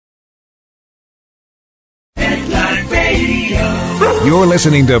You're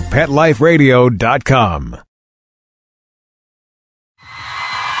listening to PetLifeRadio.com.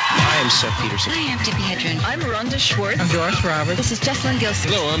 I'm Seth Peterson. Hi, I'm Tippi Hedren. I'm Rhonda Schwartz. I'm Doris Roberts. This is Jessalyn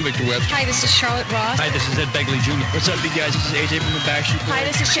Gilson. Hello, I'm Victor Webb. Hi, this is Charlotte Ross. Hi, this is Ed Begley Jr. What's up, big guys? This is AJ from the Backstreet Boys. Hi,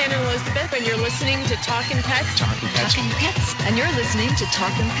 this is Shannon Elizabeth, and you're listening to Talkin' Pets. Talking Pets. Talking Pets. And you're listening to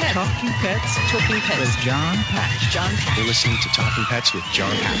Talkin' Pets. Talking Pets. Talking Pets. With John Patch. John Patch. You're listening to Talking Pets with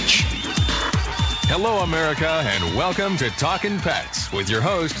John Patch. Hello, America, and welcome to Talkin' Pets with your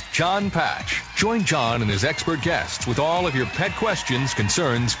host, John Patch. Join John and his expert guests with all of your pet questions,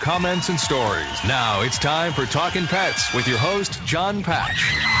 concerns, comments, and stories. Now it's time for Talkin' Pets with your host, John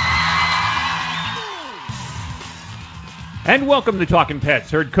Patch. And welcome to Talkin'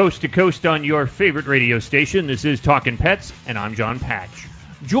 Pets, heard coast to coast on your favorite radio station. This is Talkin' Pets, and I'm John Patch.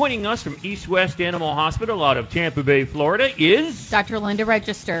 Joining us from East West Animal Hospital out of Tampa Bay, Florida is Dr. Linda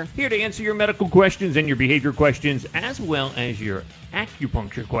Register. Here to answer your medical questions and your behavior questions, as well as your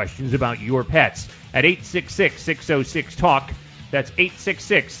acupuncture questions about your pets at 866-606-TALK. That's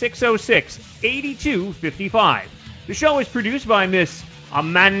 866-606-8255. The show is produced by Miss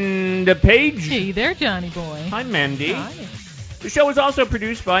Amanda Page. Hey there, Johnny boy. Hi, Mandy. Hi. The show is also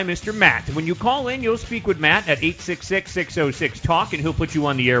produced by Mr. Matt. When you call in, you'll speak with Matt at 866-606-TALK, and he'll put you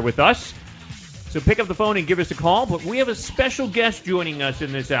on the air with us. So pick up the phone and give us a call. But we have a special guest joining us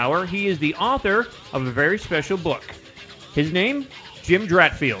in this hour. He is the author of a very special book. His name, Jim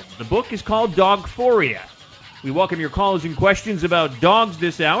Dratfield. The book is called Dogphoria. We welcome your calls and questions about dogs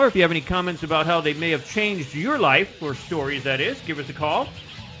this hour. If you have any comments about how they may have changed your life, or stories that is, give us a call.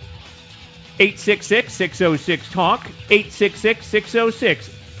 866-606-TALK,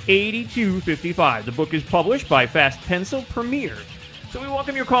 866-606-8255. The book is published by Fast Pencil Premier. So we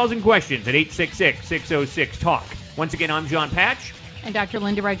welcome your calls and questions at 866-606-TALK. Once again, I'm John Patch. And Dr.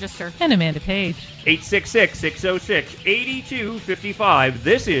 Linda Register. And Amanda Page. 866-606-8255.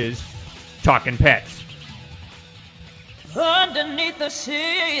 This is Talkin' Pets. Underneath the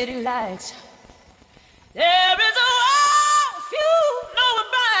city lights, there is a world few know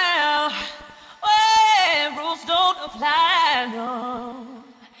about, where rules don't apply, no,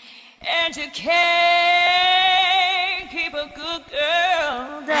 and you can't keep a good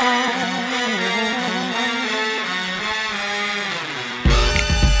girl down.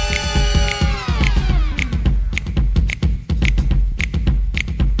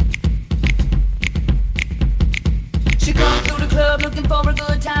 She comes through the club looking for a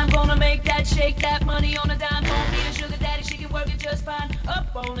good time, gonna make that shake that money on a dime. Won't be a sugar daddy, she can work it just fine.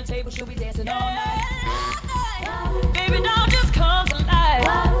 Up on the table, she'll be dancing all night. Baby doll just comes alive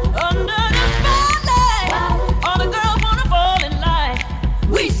under the spotlight. All the girls wanna fall in line.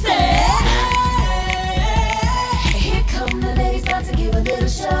 We say, here come the ladies, about to give a little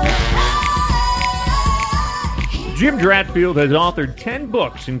show. Jim Dratfield has authored 10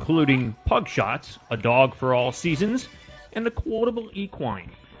 books, including Pugshots, A Dog for All Seasons, and The Quotable Equine.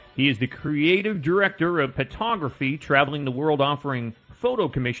 He is the creative director of Petography, traveling the world offering photo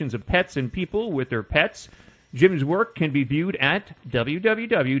commissions of pets and people with their pets. Jim's work can be viewed at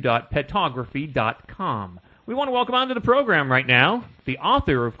www.petography.com. We want to welcome onto the program right now the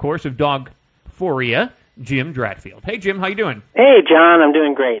author, of course, of Dogphoria, Jim Dratfield. Hey, Jim, how you doing? Hey, John, I'm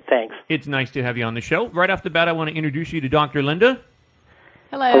doing great, thanks. It's nice to have you on the show. Right off the bat, I want to introduce you to Dr. Linda.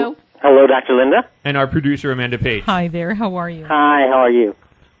 Hello. Hello, Dr. Linda. And our producer, Amanda Page. Hi there, how are you? Hi, how are you?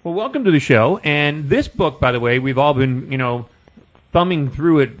 Well, welcome to the show. And this book, by the way, we've all been, thumbing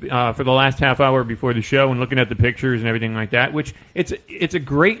through it for the last half hour before the show and looking at the pictures and everything like that, which it's a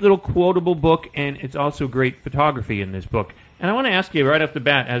great little quotable book, and it's also great photography in this book. And I want to ask you right off the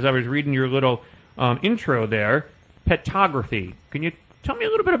bat, as I was reading your little intro there, Petography. Can you tell me a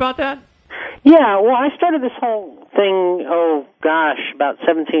little bit about that? Yeah, well, I started this whole thing, about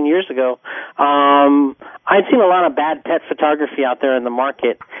 17 years ago. I'd seen a lot of bad pet photography out there in the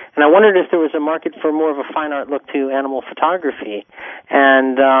market, and I wondered if there was a market for more of a fine art look to animal photography.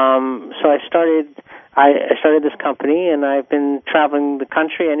 And so I started this company, and I've been traveling the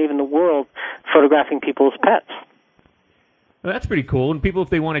country and even the world photographing people's pets. Well, that's pretty cool. And people, if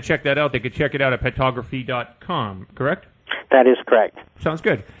they want to check that out, they could check it out at petography.com, correct? That is correct. Sounds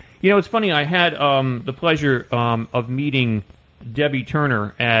good. It's funny. I had the pleasure of meeting Debbie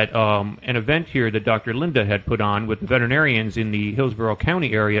Turner at an event here that Dr. Linda had put on with the veterinarians in the Hillsborough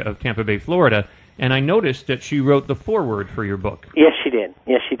County area of Tampa Bay, Florida, and I noticed that she wrote the foreword for your book. Yes, she did.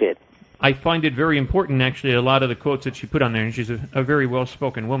 I find it very important, actually, a lot of the quotes that she put on there, and she's a very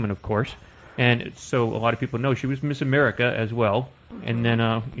well-spoken woman, of course. And so a lot of people know she was Miss America as well. And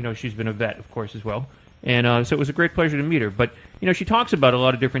then, she's been a vet, of course, as well. And so it was a great pleasure to meet her. But, she talks about a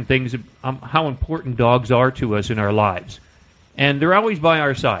lot of different things, how important dogs are to us in our lives. and they're always by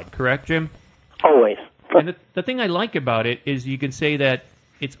our side, correct, Jim? Always. And the thing I like about it is you can say that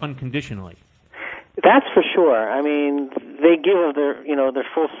it's unconditionally. That's for sure. I mean, they give of their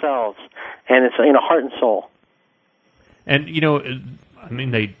full selves, and it's heart and soul. And I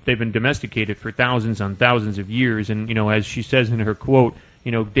mean, they've been domesticated for thousands on thousands of years, and as she says in her quote,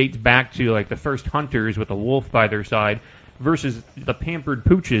 dates back to like the first hunters with a wolf by their side, versus the pampered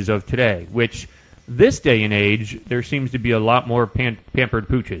pooches of today. Which this day and age, there seems to be a lot more pampered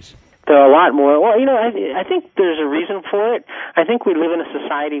pooches. There are a lot more. Well, I think there's a reason for it. I think we live in a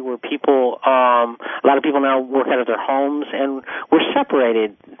society where people, a lot of people now work out of their homes, and we're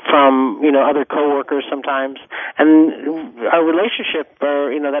separated from, other coworkers sometimes. And our relationship,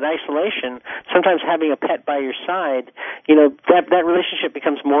 or, that isolation, sometimes having a pet by your side, that relationship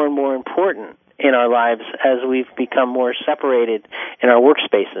becomes more and more important in our lives as we've become more separated in our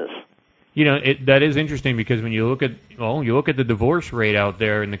workspaces. That is interesting because when you look at the divorce rate out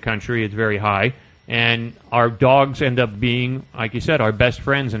there in the country, it's very high, and our dogs end up being, like you said, our best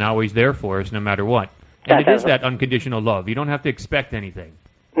friends and always there for us no matter what. And it is that unconditional love. You don't have to expect anything.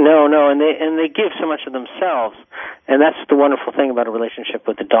 No, and they give so much of themselves, and that's the wonderful thing about a relationship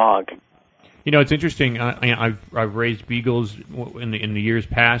with a dog. It's interesting. I've raised beagles in the years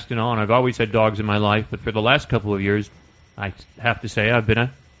past and all, and I've always had dogs in my life, but for the last couple of years, I have to say I've been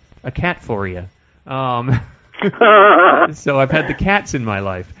a cat for you. So I've had the cats in my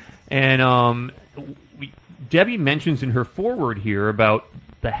life. And Debbie mentions in her foreword here about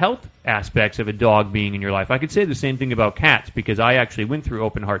the health aspects of a dog being in your life. I could say the same thing about cats because I actually went through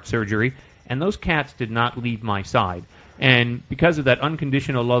open heart surgery, and those cats did not leave my side. And because of that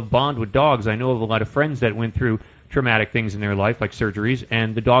unconditional love bond with dogs, I know of a lot of friends that went through traumatic things in their life, like surgeries,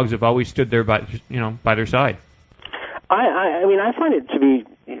 and the dogs have always stood there by their side. I mean, I find it to be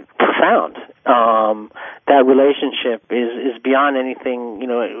profound. That relationship is beyond anything,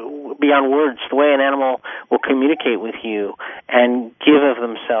 beyond words. The way an animal will communicate with you and give of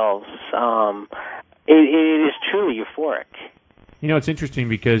themselves, it is truly euphoric. It's interesting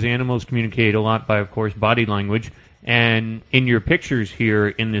because animals communicate a lot by, of course, body language. And in your pictures here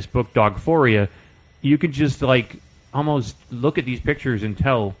in this book, Dogphoria, you could just almost look at these pictures and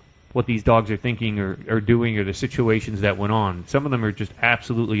tell what these dogs are thinking or doing or the situations that went on. Some of them are just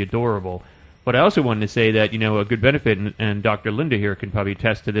absolutely adorable. But I also wanted to say that, a good benefit, and Dr. Linda here can probably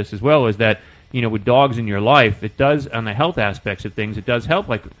attest to this as well, is that, with dogs in your life, it does, on the health aspects of things, it does help,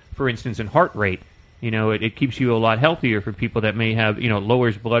 like, for instance, in heart rate. It keeps you a lot healthier for people that may have,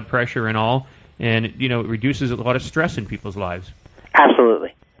 lowers blood pressure and all, and, it reduces a lot of stress in people's lives.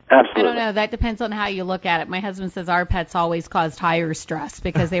 Absolutely. Absolutely. I don't know. That depends on how you look at it. My husband says our pets always caused higher stress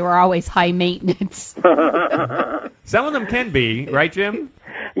because they were always high maintenance. Some of them can be, right, Jim?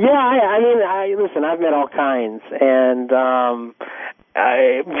 Yeah, I mean, listen, I've met all kinds, and but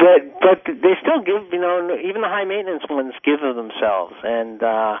they still give, even the high maintenance ones give of themselves, and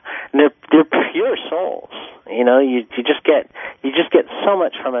they're pure souls. You just get so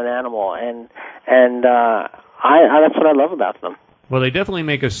much from an animal, and that's what I love about them. Well, they definitely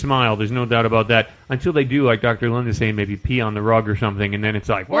make us smile. There's no doubt about that. Until they do, like Dr. Linda saying, maybe pee on the rug or something, and then it's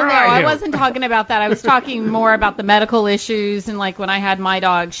like, where are you? I wasn't talking about that. I was talking more about the medical issues. And like when I had my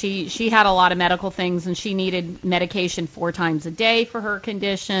dog, she had a lot of medical things, and she needed medication 4 times a day for her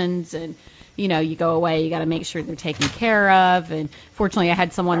conditions. And you go away, you got to make sure they're taken care of. And fortunately, I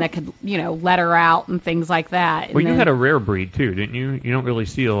had someone that could, let her out and things like that. And well, you had a rare breed, too, didn't you? You don't really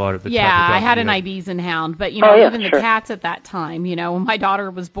see a lot of the Yeah, type of I had an Iberian hound. But, even the cats at that time, when my daughter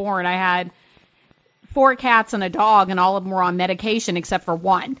was born, I had 4 cats and a dog, and all of them were on medication except for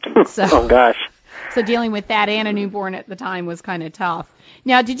one. So, oh, gosh. So dealing with that and a newborn at the time was kind of tough.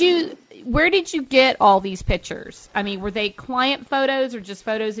 Now, where did you get all these pictures? I mean, were they client photos or just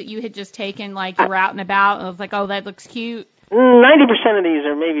photos that you had just taken, like you were out and about, and it was like, oh, that looks cute? 90% of these,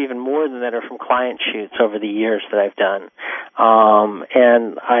 or maybe even more than that, are from client shoots over the years that I've done.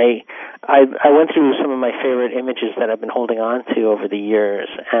 And I went through some of my favorite images that I've been holding on to over the years,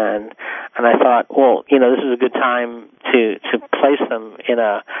 and I thought, well, this is a good time to place them in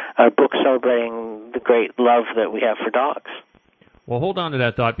a book celebrating the great love that we have for dogs. Well, hold on to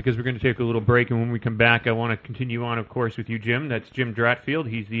that thought because we're going to take a little break, and when we come back, I want to continue on, of course, with you, Jim. That's Jim Dratfield.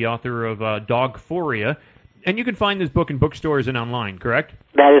 He's the author of Dogphoria. And you can find this book in bookstores and online, correct?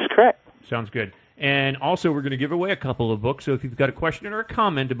 That is correct. Sounds good. And also, we're going to give away a couple of books, so if you've got a question or a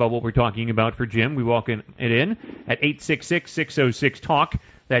comment about what we're talking about for Jim, we welcome it in at 866-606-TALK.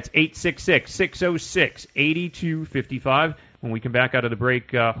 That's 866-606-8255. When we come back out of the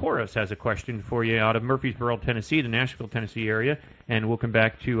break, Horace has a question for you out of Murfreesboro, Tennessee, the Nashville, Tennessee area, and we'll come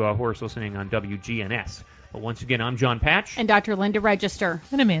back to Horace listening on WGNS. But once again, I'm John Patch. And Dr. Linda Register.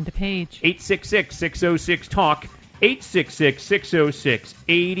 And Amanda Page. 866-606-TALK.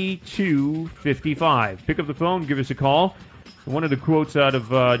 866-606-8255. Pick up the phone, give us a call. One of the quotes out of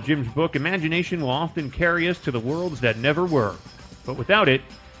Jim's book, imagination will often carry us to the worlds that never were. But without it,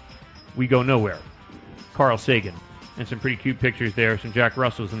 we go nowhere. Carl Sagan. And some pretty cute pictures there, some Jack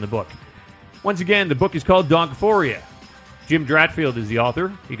Russells in the book. Once again, the book is called Dogphoria. Jim Dratfield is the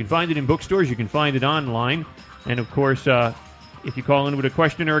author. You can find it in bookstores. You can find it online. And, of course, if you call in with a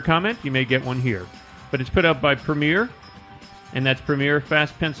question or a comment, you may get one here. But it's put out by Premier, and that's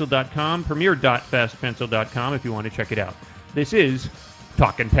premierfastpencil.com, premier.fastpencil.com if you want to check it out. This is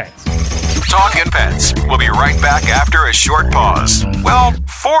Talkin' Pets. Talkin' Pets. We'll be right back after a short pause. Well,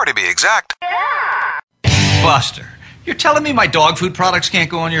 4 to be exact. Buster, you're telling me my dog food products can't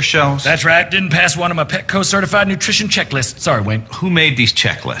go on your shelves? That's right. Didn't pass one of my Petco certified nutrition checklists. Sorry, Wayne. Who made these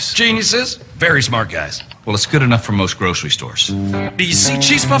checklists? Geniuses. Very smart guys. Well, it's good enough for most grocery stores. Do you see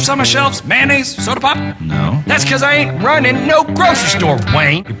cheese puffs on my shelves? Mayonnaise? Soda pop? No. That's because I ain't running no grocery store,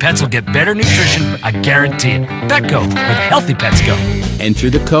 Wayne. Your pets will get better nutrition, I guarantee it. Petco, where the healthy pets go.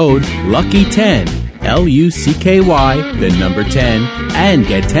 Enter the code LUCKY10, LUCKY, the number 10, and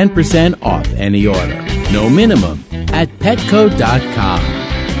get 10% off any order. No minimum at petco.com.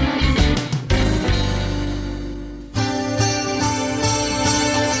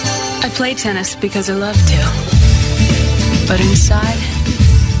 I play tennis because I love to. But inside,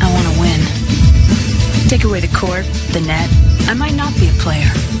 I want to win. Take away the court, the net. I might not be a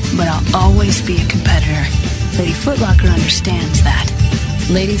player, but I'll always be a competitor. Lady Foot Locker understands that.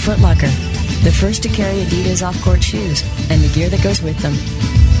 Lady Foot Locker, the first to carry Adidas off-court shoes and the gear that goes with them.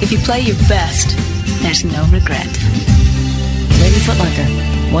 If you play your best, there's no regret. Lady Foot Locker,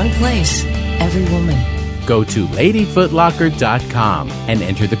 one place, every woman. Go to ladyfootlocker.com and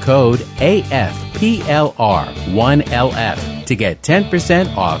enter the code AFPLR1LF to get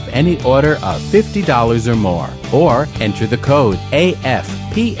 10% off any order of $50 or more. Or enter the code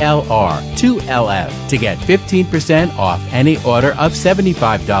AFPLR2LF to get 15% off any order of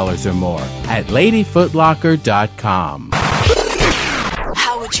 $75 or more at ladyfootlocker.com.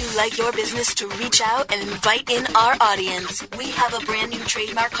 How would you like your business to reach out and invite in our audience? We have a brand new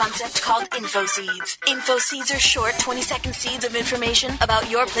trademark concept called InfoSeeds. InfoSeeds are short 20-second seeds of information about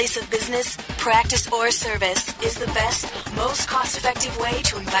your place of business, practice, or service. Is the best, most cost-effective way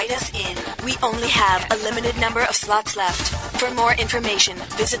to invite us in. We only have a limited number of slots left. For more information,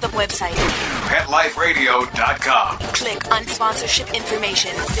 visit the website PetLifeRadio.com. Click on sponsorship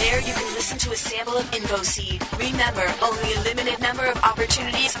information. There you can listen to a sample of InfoSeed. Remember, only a limited number of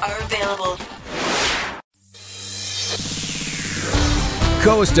opportunities are available.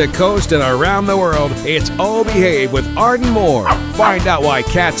 Coast to coast and around the world, it's Oh Behave with Arden Moore. Find out why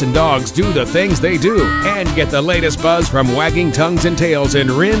cats and dogs do the things they do and get the latest buzz from wagging tongues and tails in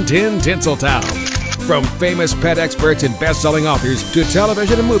Rin Tin Tinseltown. From famous pet experts and best-selling authors to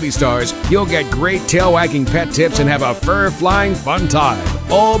television and movie stars, you'll get great tail-wagging pet tips and have a fur-flying fun time.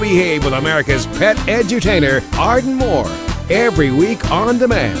 Oh Behave with America's pet edutainer, Arden Moore. Every week on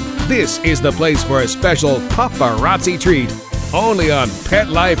demand. This is the place for a special paparazzi treat. Only on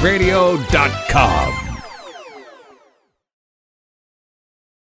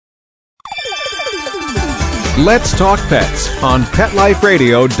PetLifeRadio.com. Let's Talk Pets on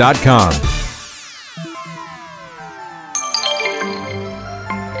PetLifeRadio.com.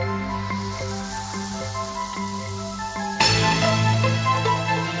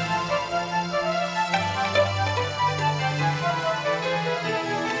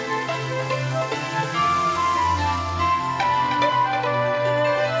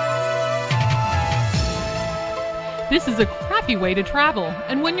 This is a crappy way to travel,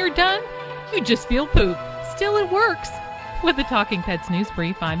 and when you're done, you just feel poop. Still, it works. With the Talking Pets News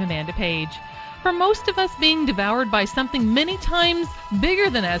Brief, I'm Amanda Page. For most of us, being devoured by something many times bigger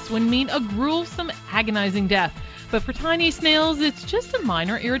than us would mean a gruesome, agonizing death. But for tiny snails, it's just a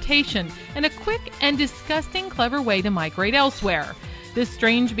minor irritation and a quick and disgusting clever way to migrate elsewhere. This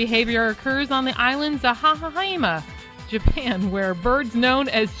strange behavior occurs on the islands of Hahahima, Japan, where birds known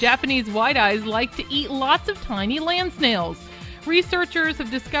as Japanese white-eyes like to eat lots of tiny land snails. Researchers have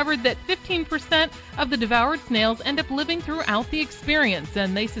discovered that 15% of the devoured snails end up living throughout the experience,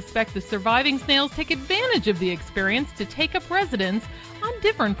 and they suspect the surviving snails take advantage of the experience to take up residence on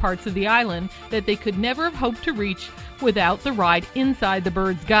different parts of the island that they could never have hoped to reach without the ride inside the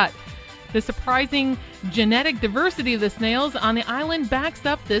bird's gut. The surprising genetic diversity of the snails on the island backs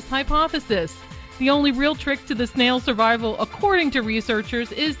up this hypothesis. The only real trick to the snail's survival, according to researchers,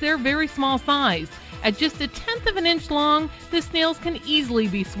 is their very small size. At just 1/10 of an inch long, the snails can easily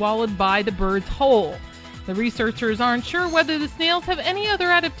be swallowed by the birds whole. The researchers aren't sure whether the snails have any other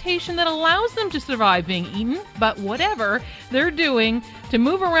adaptation that allows them to survive being eaten, but whatever they're doing to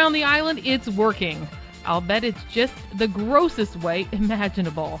move around the island, it's working. I'll bet it's just the grossest way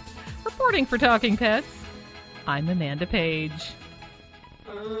imaginable. Reporting for Talking Pets, I'm Amanda Page.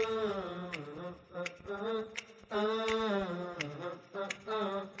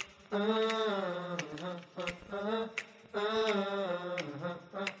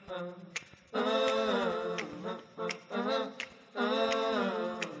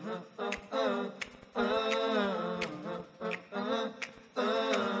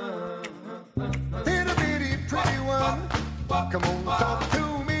 Come on, talk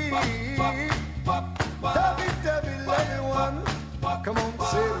to me. Come on,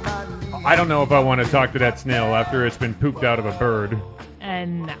 sit my knee. I don't know if I want to talk to that snail after it's been pooped out of a bird.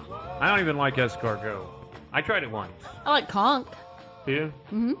 And no. I don't even like escargot. I tried it once. I like conch. Do you?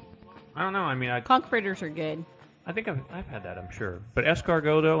 Mm-hmm. I don't know. I mean, Conch fritters are good. I think I've had that, I'm sure. But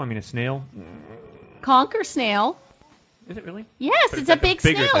escargot, though, I mean, a snail. Conch or snail? Is it really? Yes, But it's a like big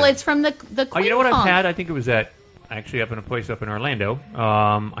bigger snail. thing. It's from the Oh, queen you know what conch. I've had? I think it was actually up in a place up in Orlando.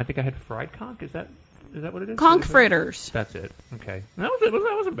 I think I had fried conch. Is that what it is? Conch fritters. That's it. Okay. That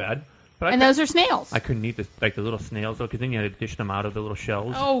wasn't bad. But And those are snails. I couldn't eat the little snails though, because then you had to dish them out of the little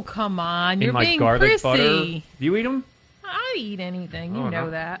shells. Oh, come on. in You're like being garlic prissy. butter. Do you eat them? I eat anything. You Oh, know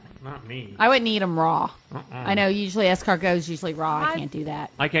not- that. Not me. I wouldn't eat them raw. Uh-uh. I know usually escargot's usually raw. I can't do that.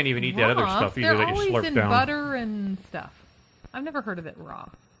 I can't even eat that other Raw? stuff either They're that you always slurp in down. butter and stuff. I've never heard of it raw.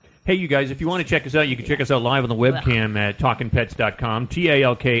 Hey, you guys, if you want to check us out, you can check us out live on the webcam at talkinpets.com,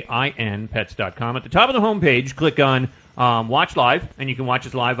 TALKIN pets.com. At the top of the homepage, click on Watch Live, and you can watch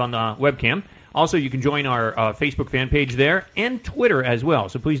us live on the webcam. Also, you can join our Facebook fan page there and Twitter as well,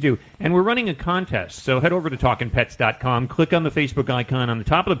 so please do. And we're running a contest, so head over to talkinpets.com, click on the Facebook icon on the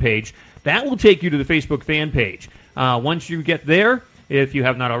top of the page. That will take you to the Facebook fan page. Once you get there, if you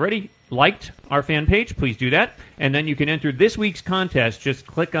have not already liked our fan page, please do that. And then you can enter this week's contest. Just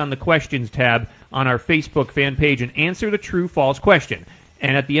click on the questions tab on our Facebook fan page and answer the true-false question.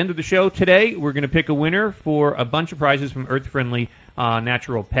 And at the end of the show today, we're going to pick a winner for a bunch of prizes from Earth Friendly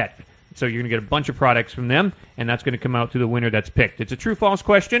Natural Pet. So you're going to get a bunch of products from them, and that's going to come out to the winner that's picked. It's a true-false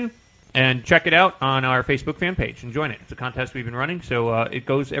question, and check it out on our Facebook fan page and join it. It's a contest we've been running, so it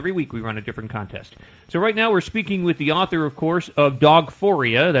goes every week. We run a different contest. So right now we're speaking with the author, of course, of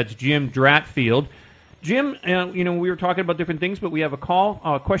Dogphoria. That's Jim Dratfield. Jim, we were talking about different things, but we have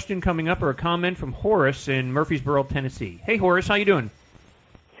a question coming up, or a comment from Horace in Murfreesboro, Tennessee. Hey, Horace, how you doing?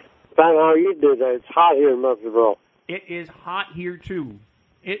 Fine, how are you doing? It's hot here in Murfreesboro. It is hot here, too.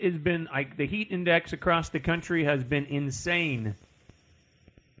 It has been, the heat index across the country has been insane.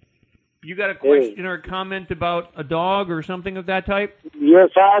 You got a question or a comment about a dog or something of that type? Yes,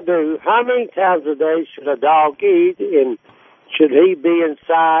 I do. How many times a day should a dog eat, and should he be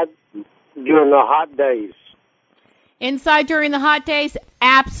inside during the hot days? Inside during the hot days,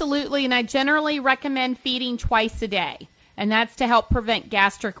 absolutely, and I generally recommend feeding twice a day. And that's to help prevent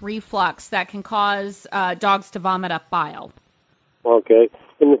gastric reflux that can cause dogs to vomit up bile. Okay.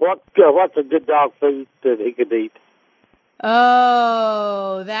 And what's a good dog food that he could eat?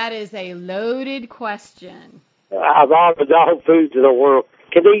 Oh, that is a loaded question. Of all the dog foods in the world,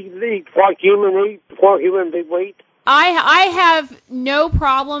 can he eat what human beings eat? I have no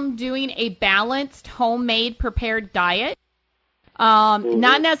problem doing a balanced, homemade, prepared diet.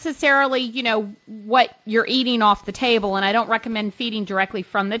 Not necessarily, what you're eating off the table, and I don't recommend feeding directly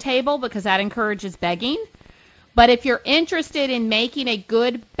from the table because that encourages begging. But if you're interested in making a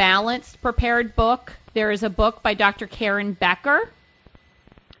good, balanced, prepared book, there is a book by Dr. Karen Becker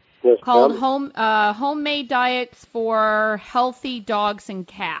called Homemade Diets for Healthy Dogs and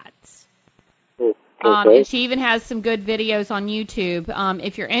Cats. And she even has some good videos on YouTube.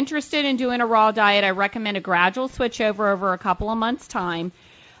 If you're interested in doing a raw diet, I recommend a gradual switch over a couple of months' time.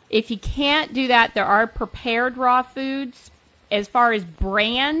 If you can't do that, there are prepared raw foods. As far as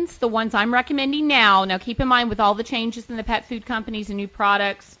brands, the ones I'm recommending now keep in mind with all the changes in the pet food companies and new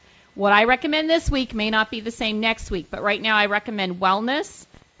products, what I recommend this week may not be the same next week. But right now I recommend Wellness,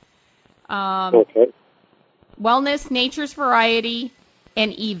 Wellness, Nature's Variety,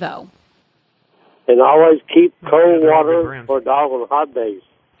 and Evo. And always keep cold water for a dog on hot days.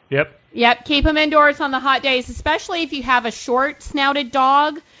 Yep, keep them indoors on the hot days, especially if you have a short-snouted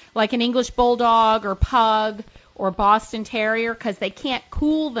dog, like an English Bulldog or Pug or Boston Terrier, because they can't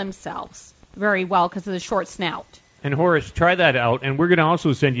cool themselves very well because of the short snout. And Horace, try that out. And we're going to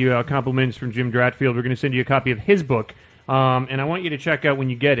also send you compliments from Jim Dratfield. We're going to send you a copy of his book. And I want you to check out when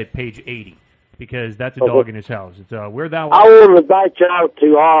you get it, page 80. because that's a dog in his house. It's Where Thou I Art. want to invite you out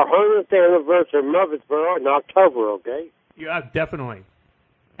to our 100th anniversary of Murfreesboro in October, okay? Yeah, definitely.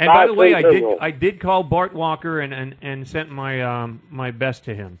 And by the way, I did call Bart Walker and sent my my best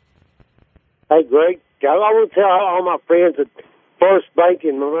to him. Hey, Greg, I want to tell all my friends at First Bank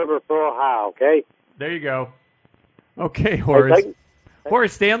in Murfreesboro, Ohio, okay? There you go. Okay, Horace.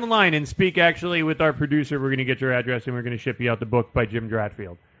 Horace, stay on the line and speak actually with our producer. We're going to get your address and we're going to ship you out the book by Jim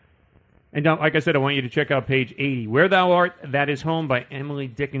Dratfield. And like I said, I want you to check out page 80. Where Thou Art, That Is Home by Emily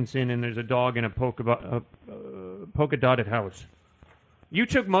Dickinson, and there's a dog in a polka-dotted house. You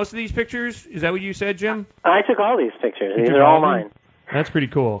took most of these pictures? Is that what you said, Jim? I took all these pictures. These are all mine. That's pretty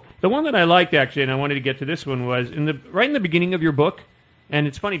cool. The one that I liked, actually, and I wanted to get to this one, was right in the beginning of your book. And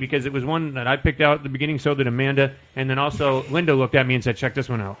it's funny because it was one that I picked out at the beginning, so did Amanda, and then also Linda looked at me and said, check this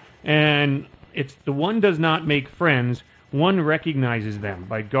one out. And it's The One Does Not Make Friends, One Recognizes Them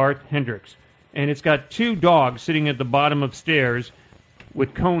by Garth Hendricks. And it's got two dogs sitting at the bottom of stairs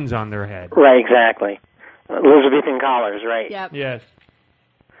with cones on their head. Right, exactly. Elizabethan collars, right? Yep. Yes.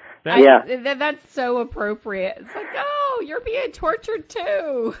 That's so appropriate. It's like, oh, you're being tortured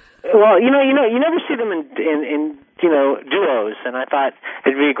too. Well, you never see them in duos, and I thought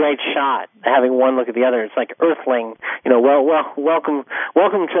it'd be a great shot having one look at the other. It's like Earthling, welcome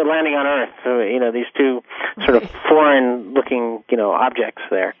to landing on Earth. So, these two sort of foreign-looking, objects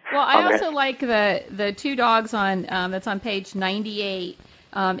there. Well, I also like the two dogs on that's on page 98.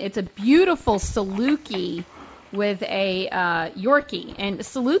 It's a beautiful Saluki with a Yorkie, and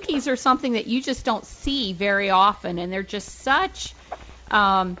Salukis are something that you just don't see very often, and they're just such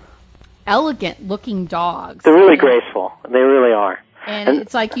elegant-looking dogs. They're really graceful. They really are. And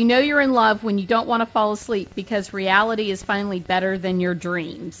it's like you're in love when you don't want to fall asleep because reality is finally better than your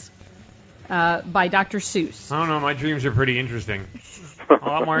dreams. By Dr. Seuss. I don't know. My dreams are pretty interesting. A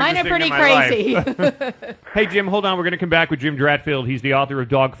lot more Mine are pretty crazy. crazy. Hey, Jim, hold on. We're going to come back with Jim Dratfield. He's the author of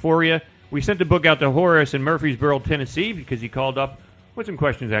Dogphoria. We sent the book out to Horace in Murfreesboro, Tennessee, because he called up with some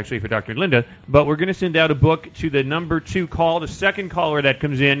questions, actually, for Dr. Linda. But we're going to send out a book to the number 2 call, the second caller that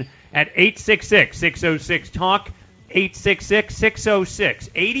comes in at 866-606-TALK,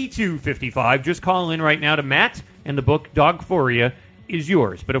 866-606-8255. Just call in right now to Matt, and the book Dogphoria is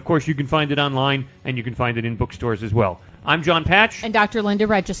yours. But, of course, you can find it online, and you can find it in bookstores as well. I'm John Patch. And Dr. Linda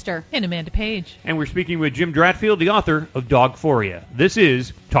Register. And Amanda Page. And we're speaking with Jim Dratfield, the author of Dogphoria. This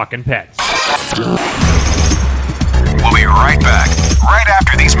is Talkin' Pets. We'll be right back, right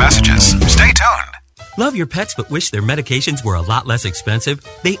after these messages. Stay tuned. Love your pets but wish their medications were a lot less expensive?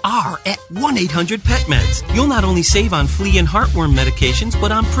 They are at 1-800-PET-MEDS. You'll not only save on flea and heartworm medications,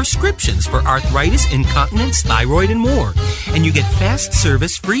 but on prescriptions for arthritis, incontinence, thyroid, and more. And you get fast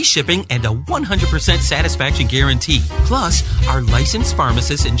service, free shipping, and a 100% satisfaction guarantee. Plus, our licensed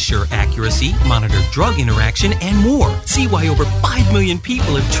pharmacists ensure accuracy, monitor drug interaction, and more. See why over 5 million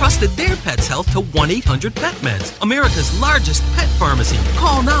people have trusted their pet's health to 1-800-PET-MEDS, America's largest pet pharmacy.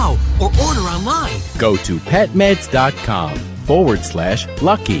 Call now or order online. Go to petmeds.com/lucky,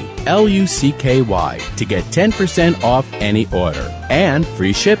 Lucky, to get 10% off any order and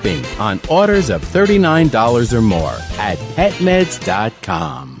free shipping on orders of $39 or more at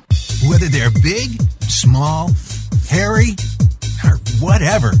petmeds.com. Whether they're big, small, hairy, or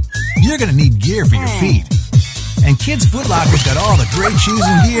whatever, you're going to need gear for your feet. And Kids Foot Locker's got all the great shoes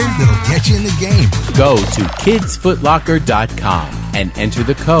and gear that'll get you in the game. Go to kidsfootlocker.com and enter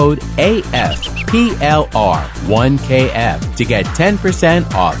the code AFPLR1KF to get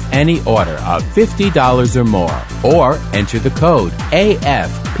 10% off any order of $50 or more. Or enter the code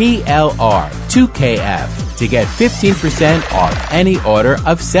AFPLR2KF to get 15% off any order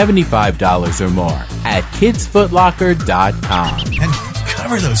of $75 or more at kidsfootlocker.com. And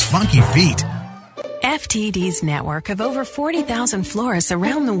cover those funky feet. FTD's network of over 40,000 florists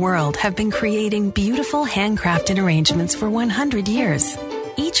around the world have been creating beautiful handcrafted arrangements for 100 years.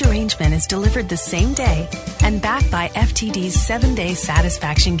 Each arrangement is delivered the same day and backed by FTD's 7-day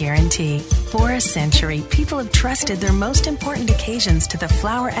satisfaction guarantee. For a century, people have trusted their most important occasions to the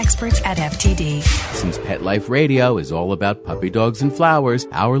flower experts at FTD. Since Pet Life Radio is all about puppy dogs and flowers,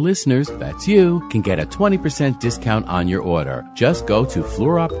 our listeners, that's you, can get a 20% discount on your order. Just go to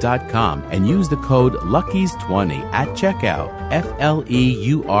fluorop.com and use the code LUCKIES20 at checkout. FLEUROP.com.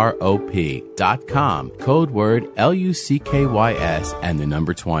 Code word LUCKYS and the number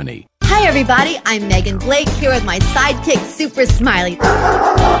 20. Hi Hi, everybody. I'm Megan Blake here with my sidekick, Super Smiley,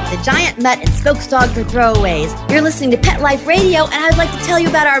 the giant mutt and spokes dog for throwaways. You're listening to Pet Life Radio, and I'd like to tell you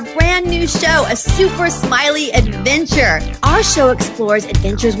about our brand new show, A Super Smiley Adventure. Our show explores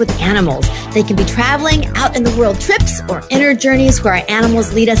adventures with animals. They can be traveling, out in the world trips, or inner journeys where our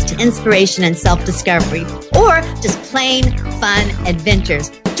animals lead us to inspiration and self-discovery, or just plain fun adventures.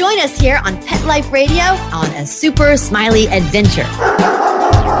 Join us here on Pet Life Radio on A Super Smiley Adventure.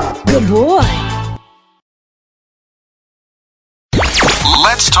 Good boy.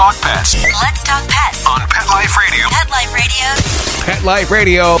 Let's talk pets. Let's talk pets On Pet Life Radio. Pet Life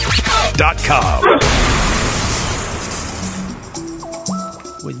Radio.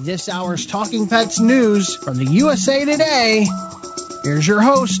 PetLifeRadio.com. With this hour's Talking Pets news from the USA Today, here's your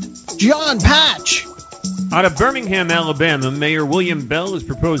host, John Patch. Out of Birmingham, Alabama, Mayor William Bell is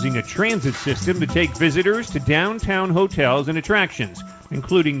proposing a transit system to take visitors to downtown hotels and attractions,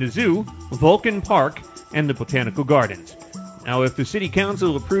 including the zoo, Vulcan Park, and the Botanical Gardens. Now, if the City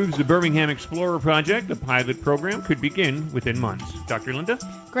Council approves the Birmingham Explorer project, the pilot program could begin within months. Dr. Linda?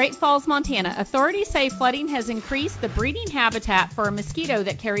 Great Falls, Montana. Authorities say flooding has increased the breeding habitat for a mosquito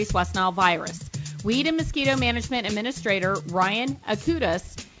that carries West Nile virus. Weed and Mosquito Management Administrator Ryan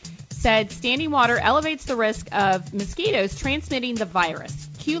Akutas said standing water elevates the risk of mosquitoes transmitting the virus.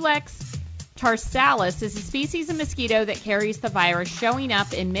 Culex tarsalis is a species of mosquito that carries the virus, showing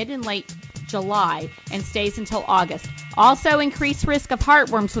up in mid and late July and stays until August. Also, increased risk of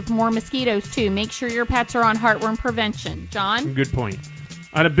heartworms with more mosquitoes, too. Make sure your pets are on heartworm prevention. John? Good point.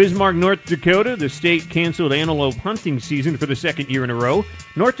 Out of Bismarck, North Dakota, the state canceled antelope hunting season for the second year in a row.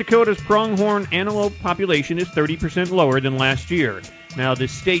 North Dakota's pronghorn antelope population is 30% lower than last year. Now, the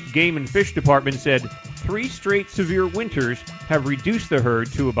state game and fish department said 3 straight severe winters have reduced the herd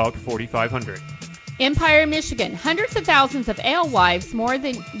to about 4,500. Empire, Michigan. Hundreds of thousands of alewives, more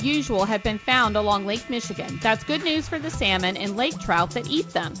than usual, have been found along Lake Michigan. That's good news for the salmon and lake trout that eat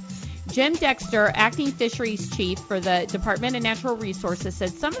them. Jim Dexter, acting fisheries chief for the Department of Natural Resources,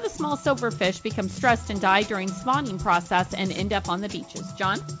 said some of the small silverfish become stressed and die during spawning process and end up on the beaches.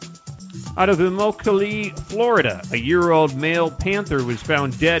 John? Out of Immokalee, Florida, a year-old male panther was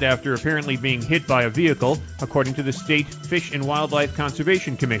found dead after apparently being hit by a vehicle, according to the State Fish and Wildlife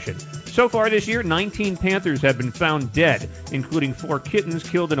Conservation Commission. So far this year, 19 panthers have been found dead, including 4 kittens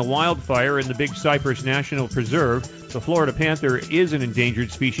killed in a wildfire in the Big Cypress National Preserve. The Florida panther is an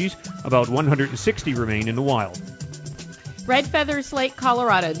endangered species. About 160 remain in the wild. Red Feathers Lake,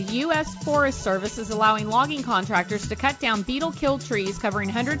 Colorado. The U.S. Forest Service is allowing logging contractors to cut down beetle-killed trees covering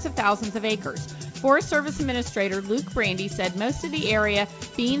hundreds of thousands of acres. Forest Service Administrator Luke Brandy said most of the area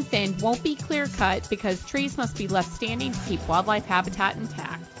being thinned won't be clear-cut because trees must be left standing to keep wildlife habitat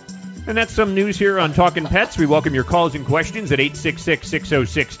intact. And that's some news here on Talkin' Pets. We welcome your calls and questions at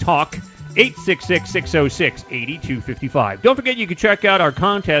 866-606-TALK, 866-606-8255. Don't forget you can check out our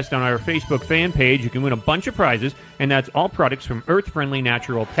contest on our Facebook fan page. You can win a bunch of prizes, and that's all products from Earth Friendly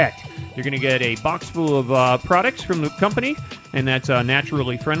Natural Pet. You're going to get a box full of products from the company, and that's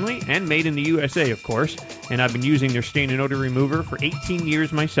naturally friendly and made in the USA, of course. And I've been using their stain and odor remover for 18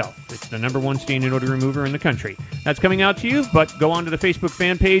 years myself. It's the #1 stain and odor remover in the country. That's coming out to you, but go onto the Facebook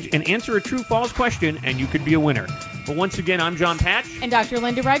fan page and answer a true-false question, and you could be a winner. But once again, I'm John Patch. And Dr.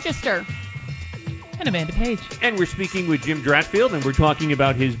 Linda Register. And Amanda Page. And we're speaking with Jim Dratfield, and we're talking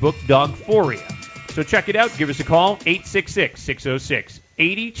about his book, Dogphoria. So check it out. Give us a call,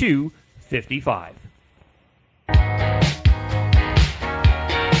 866-606-8255.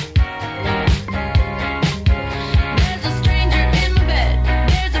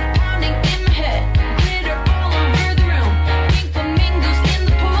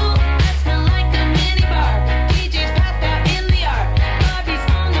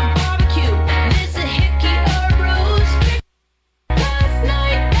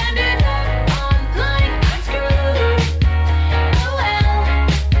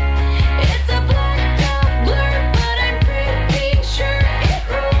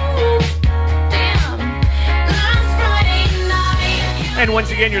 And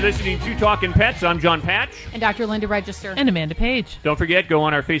once again, you're listening to Talkin' Pets. I'm John Patch. And Dr. Linda Register. And Amanda Page. Don't forget, go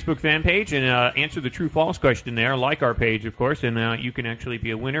on our Facebook fan page and answer the true-false question there. Like our page, of course, and you can actually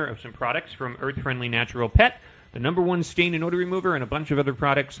be a winner of some products from Earth Friendly Natural Pet, the #1 stain and odor remover, and a bunch of other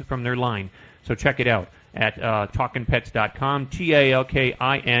products from their line. So check it out at talkinpets.com,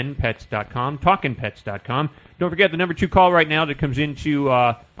 TALKIN pets.com, talkinpets.com. Don't forget the number 2 call right now that comes into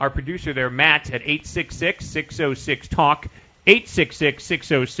our producer there, Matt, at 866-606-TALK.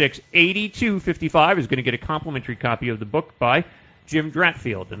 866-606-8255 is going to get a complimentary copy of the book by Jim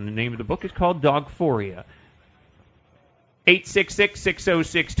Dratfield, and the name of the book is called Dogphoria.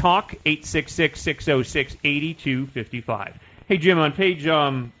 866-606-TALK, 866-606-8255. Hey, Jim, on page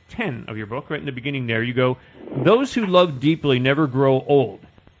 10 of your book, right in the beginning there, you go, those who love deeply never grow old.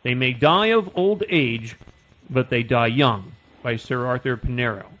 They may die of old age, but they die young, by Sir Arthur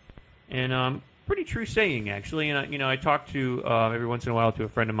Pinero. And pretty true saying, actually. And, I talk to, every once in a while, to a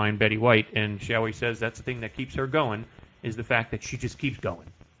friend of mine, Betty White, and she always says that's the thing that keeps her going, is the fact that she just keeps going.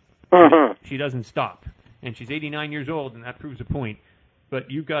 She doesn't stop. And she's 89 years old, and that proves a point.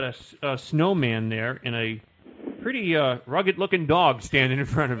 But you've got a snowman there and a pretty rugged-looking dog standing in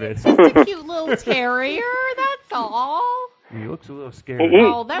front of it. It's a cute little terrier, that's all. He looks a little scary.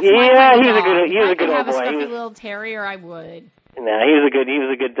 Oh, that's my kind of dog. If I could have a stuffy little terrier, I would. No, he was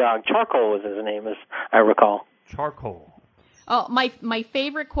a good dog. Charcoal was his name, as I recall. Charcoal. Oh, my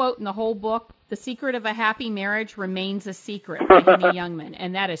favorite quote in the whole book, "The secret of a happy marriage remains a secret," by Henny Youngman,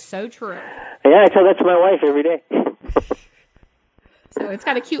 and that is so true. Yeah, I tell that to my wife every day. So it's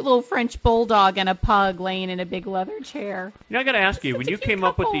got a cute little French bulldog and a pug laying in a big leather chair. I got to ask you, when you came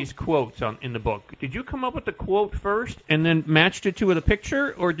up with these quotes in the book, did you come up with the quote first and then matched it to with a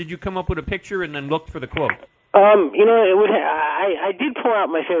picture, or did you come up with a picture and then looked for the quote? I did pull out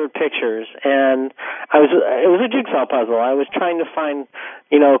my favorite pictures, and it was a jigsaw puzzle. I was trying to find,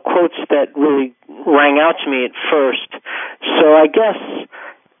 quotes that really rang out to me at first. So I guess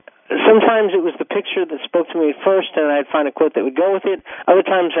sometimes it was the picture that spoke to me first, and I'd find a quote that would go with it. Other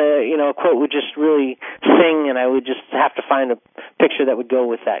times, a quote would just really sing, and I would just have to find a picture that would go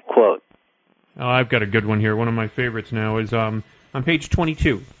with that quote. Oh, I've got a good one here. One of my favorites now is on page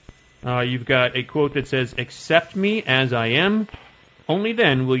 22. You've got a quote that says, "Accept me as I am, only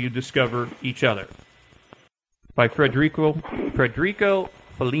then will you discover each other." By Federico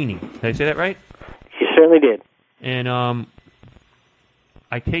Fellini. Did I say that right? You certainly did. And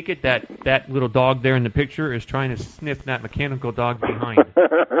I take it that little dog there in the picture is trying to sniff that mechanical dog behind.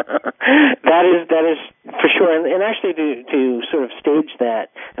 That is for sure. And actually, to sort of stage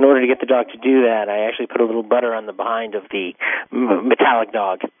that, in order to get the dog to do that, I actually put a little butter on the behind of the metallic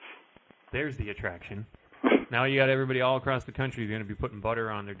dog. There's the attraction. Now you got everybody all across the country going to be putting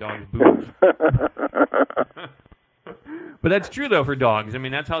butter on their dog's boots. But that's true though for dogs. I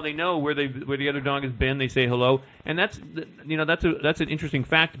mean, that's how they know where the other dog has been. They say hello, and that's an interesting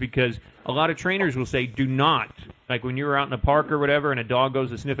fact, because a lot of trainers will say, do not, like when you're out in the park or whatever, and a dog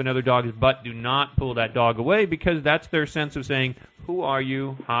goes to sniff another dog's butt, do not pull that dog away, because that's their sense of saying, who are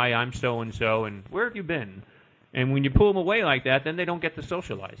you? Hi, I'm so and so, and where have you been? And when you pull them away like that, then they don't get to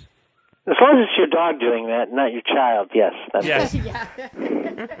socialize. As long as it's your dog doing that, not your child, yes. Yes. Yeah.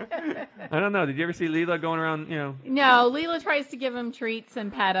 I don't know. Did you ever see Leela going around, No, Leela tries to give him treats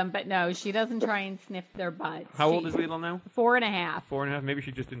and pet him, but no, she doesn't try and sniff their butts. How old is Leela now? 4.5. 4.5? Maybe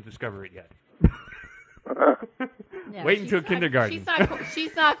she just didn't discover it yet. No, Wait until kindergarten.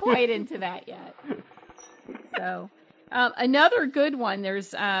 She's not quite into that yet. So... another good one,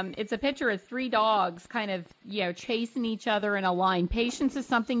 there's it's a picture of 3 dogs kind of, chasing each other in a line. Patience is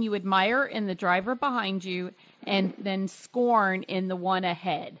something you admire in the driver behind you, and then scorn in the one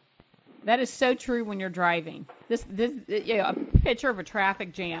ahead. That is so true when you're driving. This a picture of a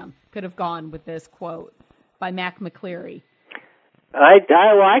traffic jam could have gone with this quote by Mac McCleary. I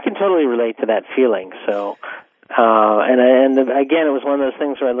can totally relate to that feeling. So, and again, it was one of those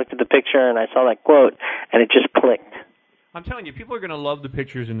things where I looked at the picture and I saw that quote, and it just clicked. I'm telling you, people are going to love the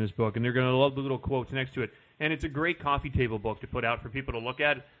pictures in this book, and they're going to love the little quotes next to it. And it's a great coffee table book to put out for people to look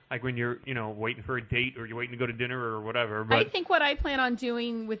at, like when you're, waiting for a date or you're waiting to go to dinner or whatever. But I think what I plan on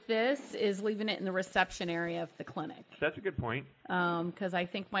doing with this is leaving it in the reception area of the clinic. That's a good point. Because I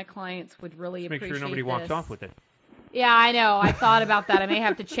think my clients would really appreciate this. Make sure nobody walks off with it. Yeah, I know. I thought about that. I may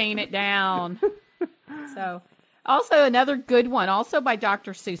have to chain it down. So... Also, another good one, also by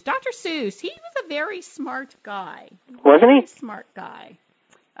Dr. Seuss. Dr. Seuss, he was a very smart guy. Wasn't he? Very smart guy.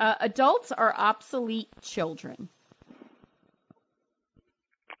 Adults are obsolete children.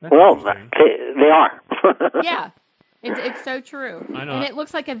 Well, they are. Yeah, it's so true. I know. And it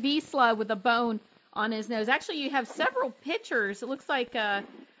looks like a Vizsla with a bone on his nose. Actually, you have several pictures. It looks like a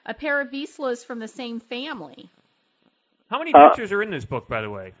pair of Vizslas from the same family. How many pictures are in this book, by the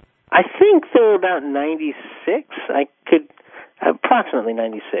way? I think they're about 96. Approximately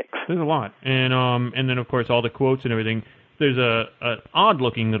 96. There's a lot, and then of course all the quotes and everything. There's an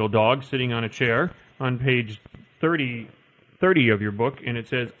odd-looking little dog sitting on a chair on page 30 of your book, and it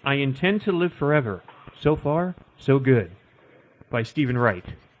says, "I intend to live forever. So far, so good." By Stephen Wright.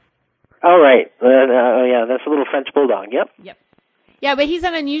 Oh, right. Yeah, that's a little French bulldog. Yep. Yeah, but he's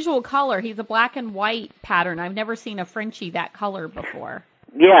an unusual color. He's a black and white pattern. I've never seen a Frenchie that color before.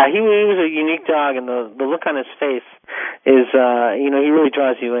 Yeah, he was a unique dog, and the look on his face is he really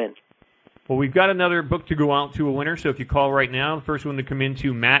draws you in. Well, we've got another book to go out to a winner, so if you call right now, the first one to come in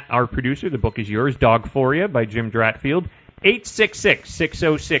to Matt, our producer, the book is yours, Dogphoria by Jim Dratfield.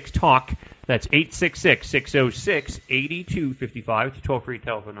 866-606-TALK. That's 866-606-8255. It's a toll-free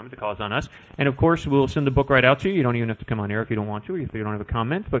telephone number to call us on us. And, of course, we'll send the book right out to you. You don't even have to come on air if you don't want to, or if you don't have a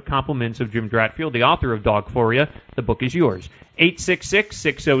comment. But compliments of Jim Dratfield, the author of Dogphoria. The book is yours.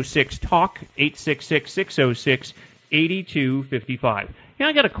 866-606-TALK. 866-606-8255.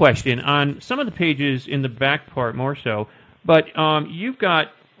 I got a question on some of the pages in the back part more so, but you've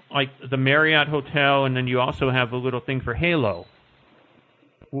got like the Marriott Hotel, and then you also have a little thing for Halo.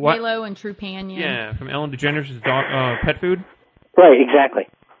 What? Halo and Trupanion. Yeah, from Ellen DeGeneres' pet food. Right, exactly.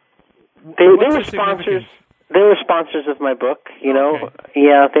 They were sponsors. They were sponsors of my book. Okay.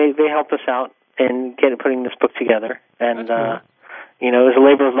 Yeah, they helped us out in putting this book together, and cool. it was a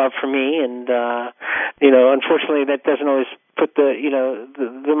labor of love for me, and unfortunately, that doesn't always put the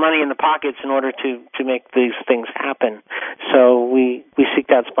money in the pockets in order to make these things happen. So we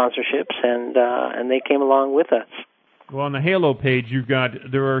seeked out sponsorships, and they came along with us. Well, on the Halo page,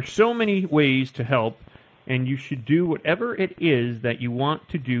 there are so many ways to help, and you should do whatever it is that you want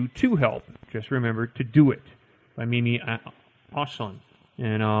to do to help. Just remember to do it. By Mimi Osland.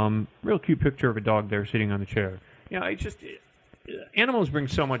 And real cute picture of a dog there sitting on the chair. Animals bring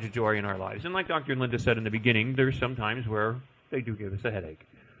so much joy in our lives. And like Dr. Linda said in the beginning, there's some times where they do give us a headache.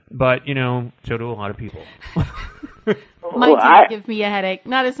 But, so do a lot of people. Mine tend to give me a headache.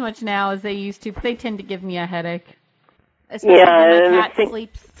 Not as much now as they used to, but they tend to give me a headache. Especially when my cat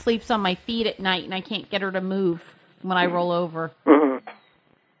sleeps on my feet at night and I can't get her to move when I roll over. Mm-hmm.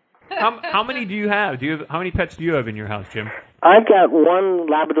 How many do you have? How many pets do you have in your house, Jim? I've got one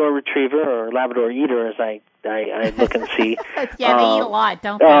Labrador Retriever, or Labrador Eater, as I look and see. Yeah, they eat a lot,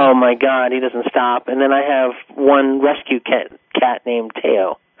 don't they? Oh, my God, he doesn't stop. And then I have one rescue cat named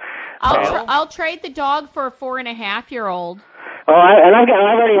Teo. I'll trade the dog for a 4.5-year-old. Oh, I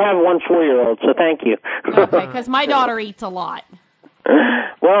already have one 4-year-old, so thank you. Okay, because my daughter eats a lot.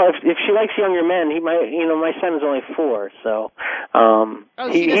 Well, if she likes younger men, he might. My son is only 4, so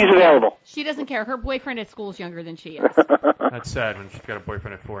he's available. She doesn't care. Her boyfriend at school is younger than she is. That's sad when she's got a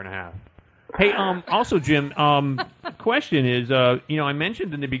boyfriend at 4.5. Hey, also, Jim, the question is, I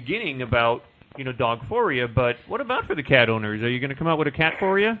mentioned in the beginning about Dogphoria, but what about for the cat owners? Are you going to come out with a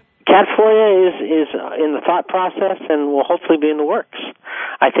Catphoria? Catphoria is in the thought process and will hopefully be in the works.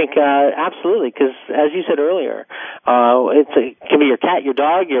 I think absolutely, because as you said earlier, it can be your cat, your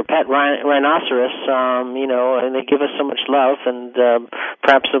dog, your pet rhinoceros, and they give us so much love, and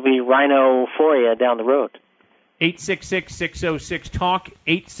perhaps there'll be rhinophoria down the road. 866-606-TALK,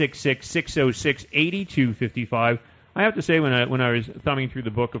 866-606-8255. I have to say, when I was thumbing through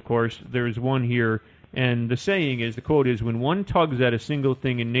the book, of course, there's one here. And the saying is, the quote is, when one tugs at a single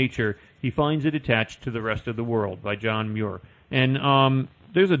thing in nature, he finds it attached to the rest of the world, by John Muir. And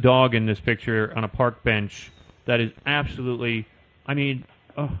there's a dog in this picture on a park bench that is absolutely, I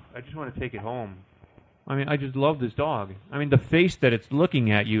just want to take it home. I just love this dog. The face that it's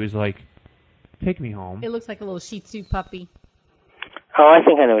looking at you is like, take me home. It looks like a little Shih Tzu puppy. Oh, I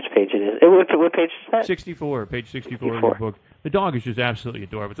think I know which page it is. What page is that? 64, page 64 of the book. The dog is just absolutely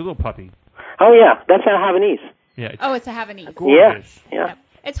adorable. It's a little puppy. Oh, yeah. That's a Havanese. Yeah. It's a Havanese. Gorgeous. Yeah. Yep.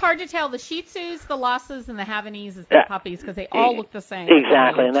 It's hard to tell the Shih Tzus, the Lhasas, and the Havanese as the puppies because they all look the same.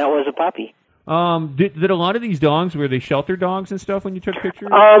 Exactly, and that was a puppy. Did a lot of these dogs, were they shelter dogs and stuff when you took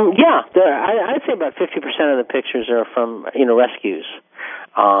pictures? Yeah. I'd say about 50% of the pictures are from, rescues.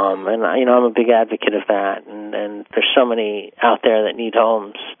 And I'm a big advocate of that, and there's so many out there that need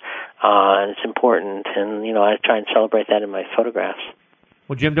homes, and it's important, and I try and celebrate that in my photographs.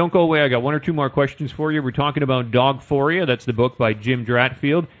 Well, Jim, don't go away. I got one or two more questions for you. We're talking about Dogphoria. That's the book by Jim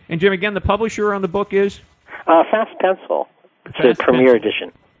Dratfield. And Jim, again, the publisher on the book is Fast Pencil. It's a premier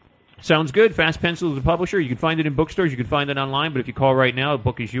edition. Sounds good. Fast Pencil is the publisher. You can find it in bookstores. You can find it online. But if you call right now, the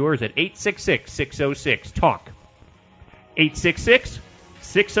book is yours at 866-606-TALK.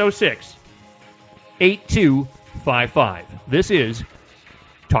 866-606-8255. This is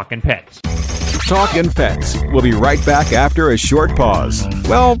Talkin' Pets. Talkin' Pets. We'll be right back after a short pause.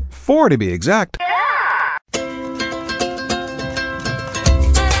 Well, 4 to be exact. At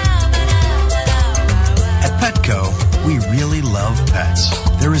Petco, we really love pets.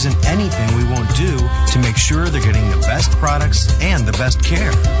 There isn't anything we won't do to make sure they're getting the best products and the best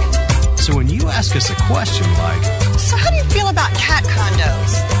care. So when you ask us a question like, so how do you feel about cat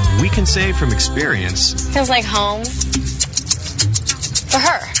condos? We can say from experience, feels like home for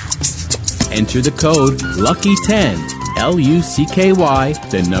her. Enter the code LUCKY10, LUCKY,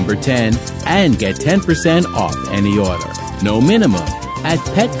 the number 10, and get 10% off any order. No minimum at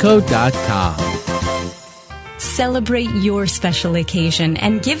Petco.com. Celebrate your special occasion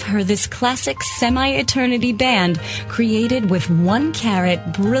and give her this classic semi-eternity band created with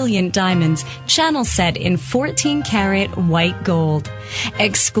 1-carat brilliant diamonds, channel set in 14-carat white gold.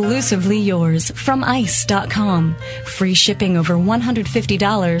 Exclusively yours from ICE.com. Free shipping over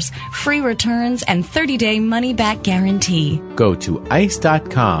 $150, free returns, and 30-day money-back guarantee. Go to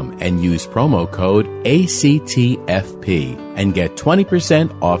ICE.com and use promo code ACTFP and get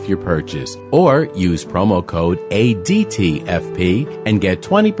 20% off your purchase. Or use promo code ADTFP and get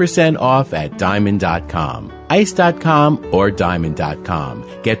 20% off at Diamond.com. ICE.com or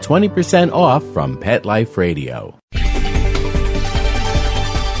Diamond.com. Get 20% off from Pet Life Radio.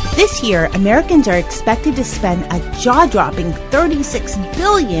 This year, Americans are expected to spend a jaw-dropping $36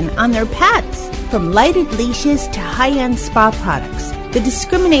 billion on their pets. From lighted leashes to high-end spa products, the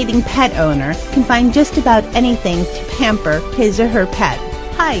discriminating pet owner can find just about anything to pamper his or her pet.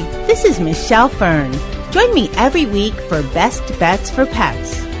 Hi, this is Michelle Fern. Join me every week for Best Bets for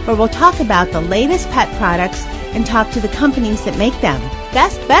Pets, where we'll talk about the latest pet products and talk to the companies that make them.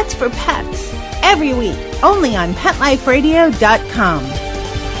 Best Bets for Pets, every week, only on PetLifeRadio.com.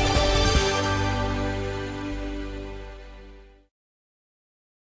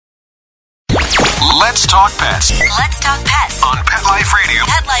 Let's talk pets Let's talk pets on Pet Life Radio.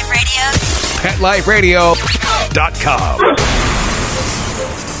 Pet Life Radio. PetLifeRadio.com.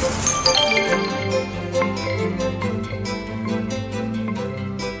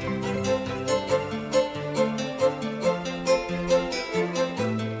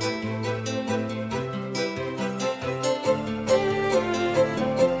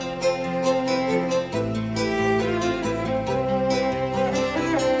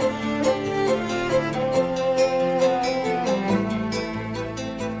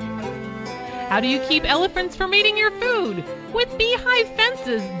 How do you keep elephants from eating your food? With beehive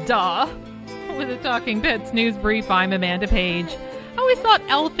fences, duh. With the Talking Pets News Brief, I'm Amanda Page. I always thought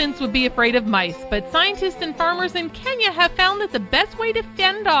elephants would be afraid of mice, but scientists and farmers in Kenya have found that the best way to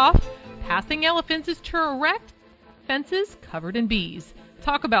fend off passing elephants is to erect fences covered in bees.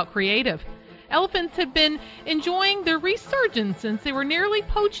 Talk about creative. Elephants have been enjoying their resurgence since they were nearly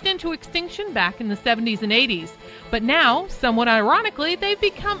poached into extinction back in the 70s and 80s. But now, somewhat ironically, they've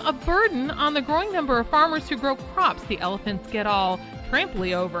become a burden on the growing number of farmers who grow crops the elephants get all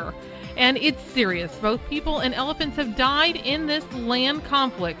tramply over. And it's serious. Both people and elephants have died in this land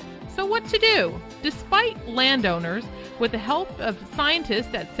conflict. So what to do? Despite landowners, with the help of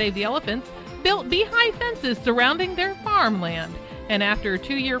scientists at Save the Elephants, built beehive fences surrounding their farmland. And after a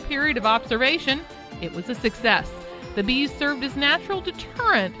 2-year period of observation, it was a success. The bees served as natural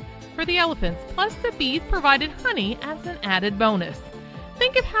deterrent for the elephants, plus the bees provided honey as an added bonus.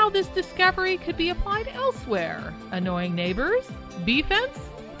 Think of how this discovery could be applied elsewhere. Annoying neighbors, bee fence,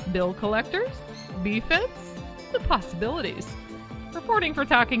 bill collectors, bee fence, the possibilities. Reporting for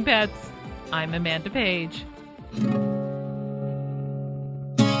Talking Pets, I'm Amanda Page.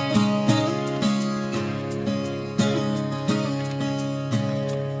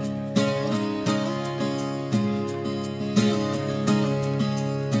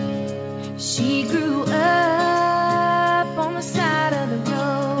 She grew up on the side of the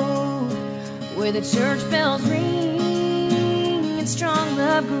road where the church bells ring and strong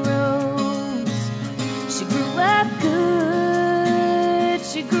love grows. She grew up good,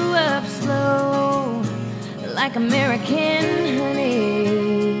 she grew up slow, like American honey.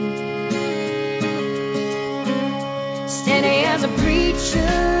 Steady as a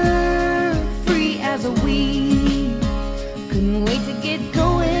preacher, free as a weed. Couldn't wait to get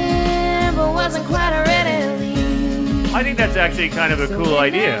going, but wasn't quite ready to leave. I think that's actually kind of a cool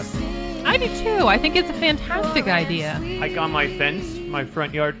idea. I do too. I think it's a fantastic idea. Like on my fence, my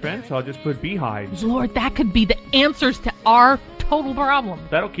front yard fence, I'll just put beehives. Lord, that could be the answers to our total problem.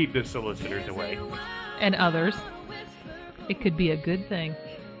 That'll keep the solicitors away. And others. It could be a good thing.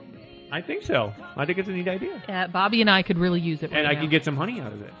 I think so. I think it's a neat idea. Bobby and I could really use it right And I now. can get some honey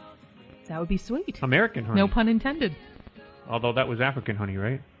out of it. That would be sweet. American honey. No pun intended. Although that was African honey,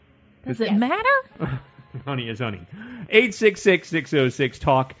 right? Does it matter? Honey is honey.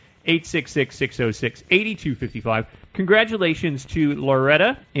 866-606-TALK. 866-606-8255. Congratulations to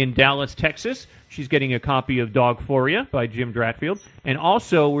Loretta in Dallas, Texas. She's getting a copy of Dogphoria by Jim Dratfield. And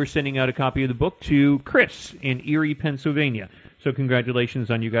also, we're sending out a copy of the book to Chris in Erie, Pennsylvania. So congratulations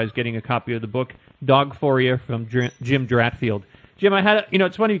on you guys getting a copy of the book, Dogphoria from Jim Dratfield. Jim, I had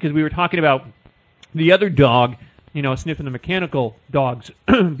it's funny because we were talking about the other dog, sniffing the mechanical dogs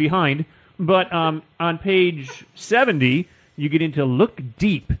behind. But on page 70, you get into Look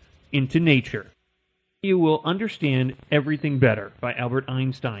Deep into Nature. You will understand everything better by Albert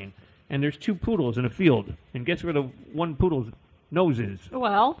Einstein. And there's 2 poodles in a field. And guess where the one poodle's nose is?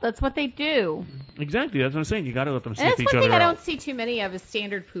 Well, that's what they do. Exactly. That's what I'm saying. You got to let them And sniff that's each one other thing I out. don't see too many of is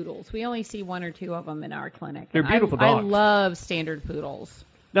standard poodles. We only see 1 or 2 of them in our clinic. They're And beautiful I dogs. love standard poodles.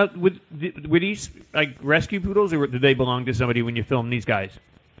 Now, were these like rescue poodles, or did they belong to somebody when you filmed these guys?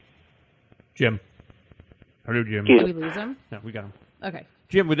 Jim. Hello, Jim. Did we lose them? No, we got them. Okay.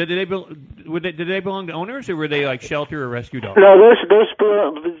 Jim, did they belong to owners, or were they like shelter or rescue dogs? No,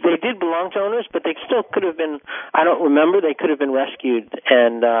 they did belong to owners, but they still could have been. I don't remember. They could have been rescued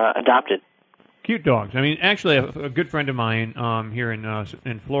and adopted. Cute dogs. I mean, actually, a good friend of mine here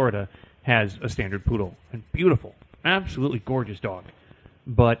in Florida has a standard poodle, and beautiful, absolutely gorgeous dog,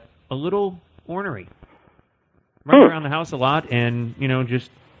 but a little ornery. Runs around the house a lot, and just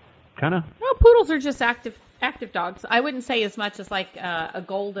kind of. Well, poodles are just active dogs. I wouldn't say as much as like a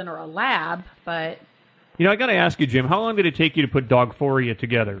golden or a lab, but. I got to ask you, Jim, how long did it take you to put Dogphoria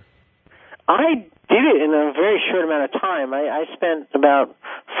together? I did it in a very short amount of time. I spent about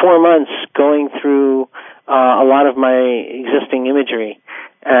 4 months going through a lot of my existing imagery.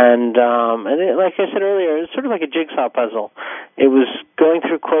 And like I said earlier, it's sort of like a jigsaw puzzle. It was going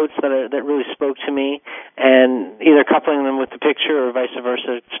through quotes that really spoke to me, and either coupling them with the picture or vice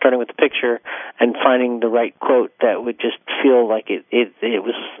versa, starting with the picture and finding the right quote that would just feel like it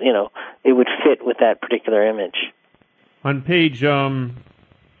was, it would fit with that particular image. On page,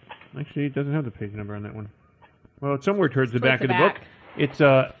 actually, it doesn't have the page number on that one. Well, it's somewhere towards the back of the book. It's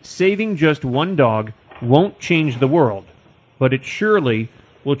saving just one dog won't change the world, but it surely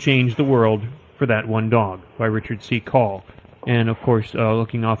will change the world for that one dog, by Richard C. Call. And, of course,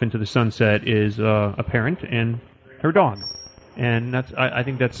 looking off into the sunset is a parent and her dog. And I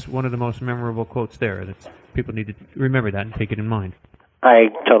think that's one of the most memorable quotes there. That people need to remember that and take it in mind. I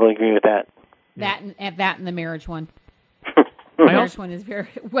totally agree with that. That and the marriage one. The marriage one is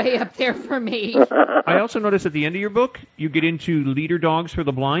way up there for me. I also noticed at the end of your book, you get into leader dogs for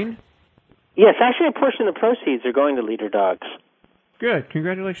the blind. Yes, actually a portion of the proceeds are going to leader dogs. Good.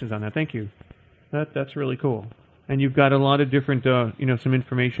 Congratulations on that. Thank you. That's really cool. And you've got a lot of different, some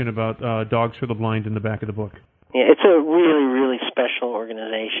information about Dogs for the Blind in the back of the book. Yeah, it's a really, really special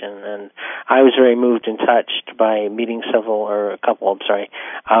organization, and I was very moved and touched by meeting a couple of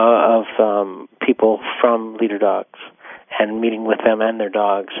people from Leader Dogs and meeting with them and their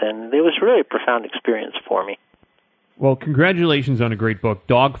dogs, and it was really a profound experience for me. Well, congratulations on a great book,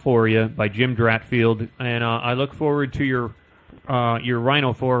 Dogphoria by Jim Dratfield, and I look forward to your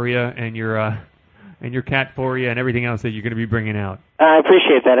rhinophoria and your catphoria and everything else that you're going to be bringing out. I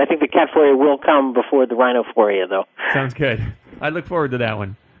appreciate that. I think the catphoria will come before the rhinophoria, though. Sounds good. I look forward to that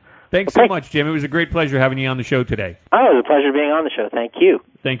one. Thanks so much, Jim. It was a great pleasure having you on the show today. Oh, it was a pleasure being on the show. Thank you.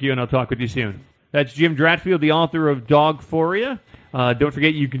 Thank you, and I'll talk with you soon. That's Jim Dratfield, the author of Dogphoria. Don't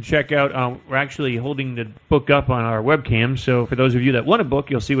forget, you can check out, we're actually holding the book up on our webcam, so for those of you that want a book,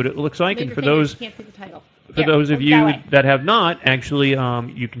 you'll see what it looks like. And for those can't see the title. For those of you that have not, actually,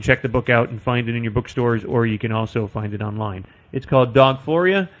 you can check the book out and find it in your bookstores, or you can also find it online. It's called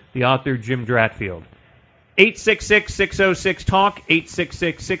Dogphoria, the author Jim Dratfield. 866-606-TALK,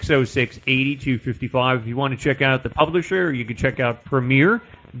 866-606-8255. If you want to check out the publisher, you can check out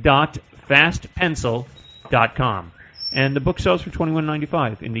premier.fastpencil.com. And the book sells for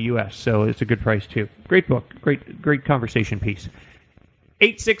 $21.95 in the U.S., so it's a good price, too. Great book. Great conversation piece.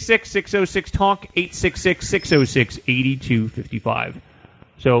 866-606-TALK, 866-606-8255.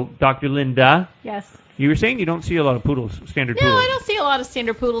 So, Dr. Linda. Yes. You were saying you don't see a lot of standard No, poodles. I don't see a lot of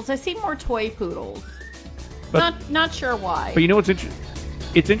standard poodles. I see more toy poodles. Not sure why. But you know what's interesting?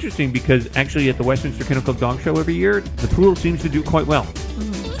 It's interesting because actually at the Westminster Kennel Club Dog Show every year, the poodle seems to do quite well.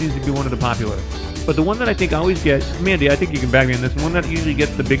 Mm-hmm. Seems to be one of the popular. But the one that I think always gets, Mandy, I think you can back me on this, one that usually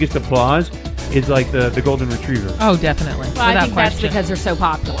gets the biggest applause is like the Golden Retriever. Oh, definitely. Well, I think that's because they're so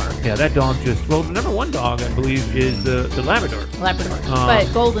popular. Yeah, that dog just, the number one dog, I believe, is the Labrador. Labrador. But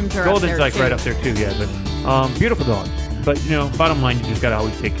Goldens are Golden's up there, like too. right up there, too, yeah. But beautiful dogs. But, bottom line, you just got to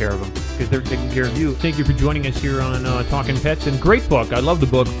always take care of them because they're taking care of you. Thank you for joining us here on Talking Pets. And great book. I love the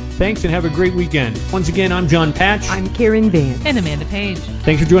book. Thanks, and have a great weekend. Once again, I'm John Patch. I'm Karen Vance. And Amanda Page.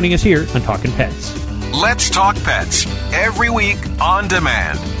 Thanks for joining us here on Talking Pets. Let's Talk Pets, every week on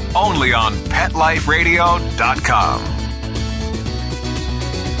demand, only on PetLifeRadio.com.